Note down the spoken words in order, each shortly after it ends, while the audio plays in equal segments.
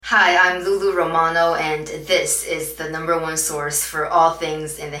Hi, I'm LuLu Romano, and this is the #1 source for all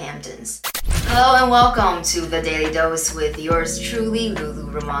things in the Hamptons. Hello and welcome to the Daily Dose with yours truly,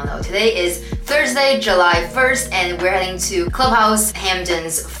 LuLu Romano. Today is Thursday, July 1st, and we're heading to Clubhouse,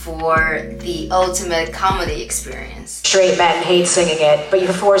 Hamptons for the ultimate comedy experience. Straight men hate singing it, but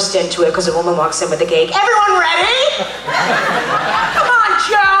you're forced into it because a woman walks in with a cake. Everyone ready? Come on,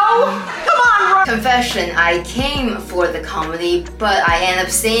 Joe! Come on, Confession, I came for the comedy, but I end up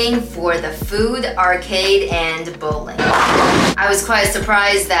staying for the food, arcade, and bowling. I was quite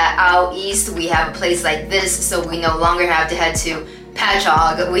surprised that out east we have a place like this, so we no longer have to head to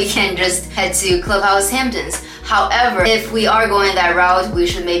Patchogue. We can just head to Clubhouse Hamptons. However, if we are going that route, we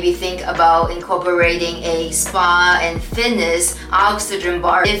should maybe think about incorporating a spa and fitness oxygen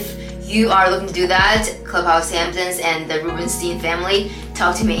bar. If you are looking to do that, Clubhouse Hamptons and the Rubenstein family,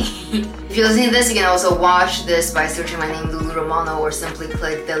 talk to me. If you're listening to this, you can also watch this by searching my name, LuLu Romano, or simply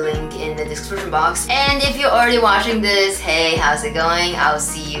click the link in the description box. And if you're already watching this, hey, how's it going? I'll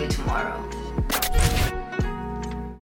see you tomorrow.